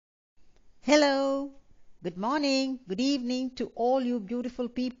Hello, good morning, good evening to all you beautiful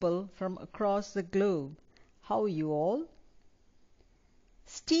people from across the globe. How are you all?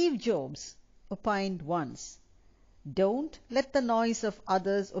 Steve Jobs opined once, "Don't let the noise of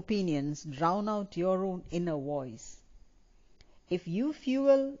others' opinions drown out your own inner voice." If you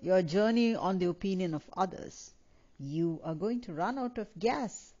fuel your journey on the opinion of others, you are going to run out of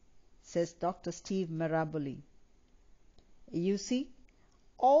gas, says Dr. Steve Maraboli. You see,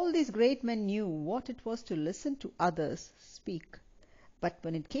 all these great men knew what it was to listen to others speak. But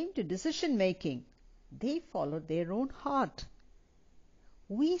when it came to decision making, they followed their own heart.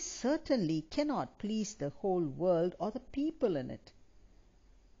 We certainly cannot please the whole world or the people in it.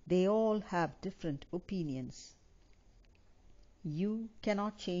 They all have different opinions. You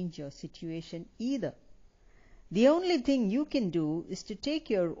cannot change your situation either. The only thing you can do is to take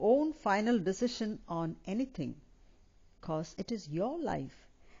your own final decision on anything, because it is your life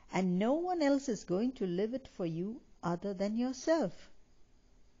and no one else is going to live it for you other than yourself.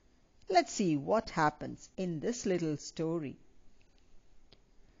 Let's see what happens in this little story.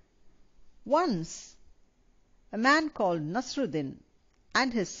 Once, a man called Nasruddin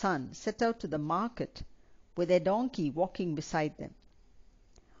and his son set out to the market with their donkey walking beside them.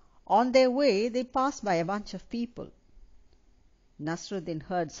 On their way, they passed by a bunch of people. Nasruddin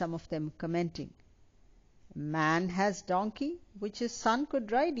heard some of them commenting, "Man has donkey, which his son could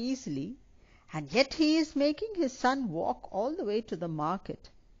ride easily, and yet he is making his son walk all the way to the market."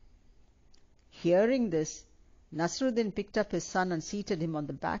 Hearing this, Nasruddin picked up his son and seated him on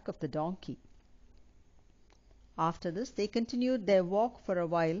the back of the donkey. After this, they continued their walk for a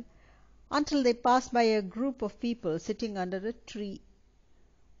while until they passed by a group of people sitting under a tree.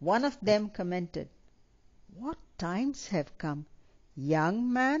 One of them commented, "What times have come!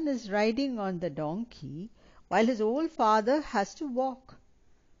 Young man is riding on the donkey while his old father has to walk.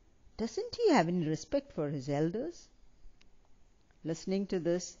 Doesn't he have any respect for his elders?" Listening to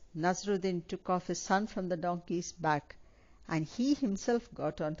this, Nasruddin took off his son from the donkey's back, and he himself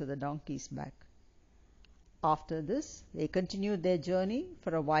got onto the donkey's back. After this, they continued their journey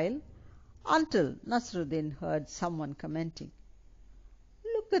for a while until Nasruddin heard someone commenting,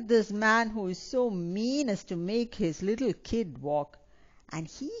 "Look at this man who is so mean as to make his little kid walk, and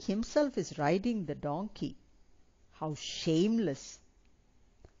he himself is riding the donkey. How shameless!"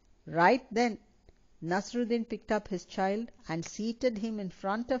 Right then, Nasruddin picked up his child and seated him in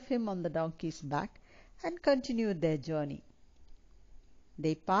front of him on the donkey's back and continued their journey.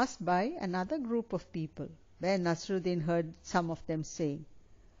 They passed by another group of people, where Nasruddin heard some of them saying,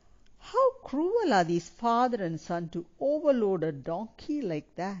 "How cruel are these father and son to overload a donkey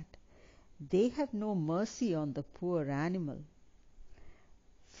like that! They have no mercy on the poor animal."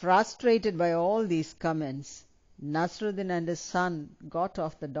 Frustrated by all these comments, Nasruddin and his son got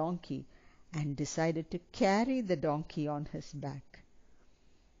off the donkey and decided to carry the donkey on his back.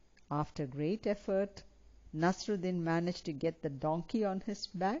 After great effort, Nasruddin managed to get the donkey on his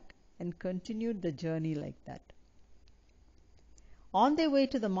back and continued the journey like that. On their way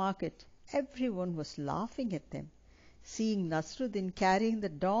to the market, everyone was laughing at them, seeing Nasruddin carrying the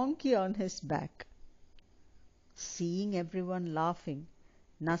donkey on his back. Seeing everyone laughing,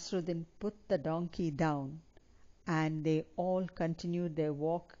 Nasruddin put the donkey down, and they all continued their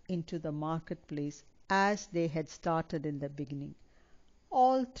walk into the marketplace as they had started in the beginning,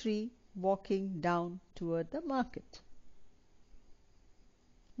 all three walking down toward the market.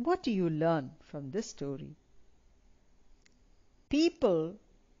 What do you learn from this story? People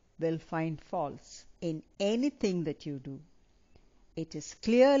will find faults in anything that you do. It is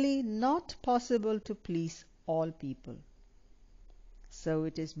clearly not possible to please all people. So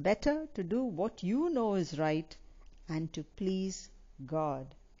it is better to do what you know is right and to please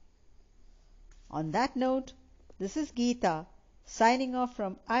God. On that note, this is Geeta signing off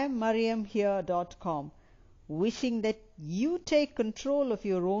from IAMMARRIAMHERE.com, wishing that you take control of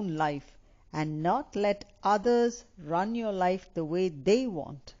your own life and not let others run your life the way they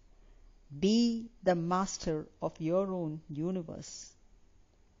want. Be the master of your own universe.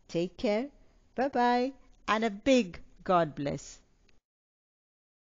 Take care, bye-bye, and a big God bless.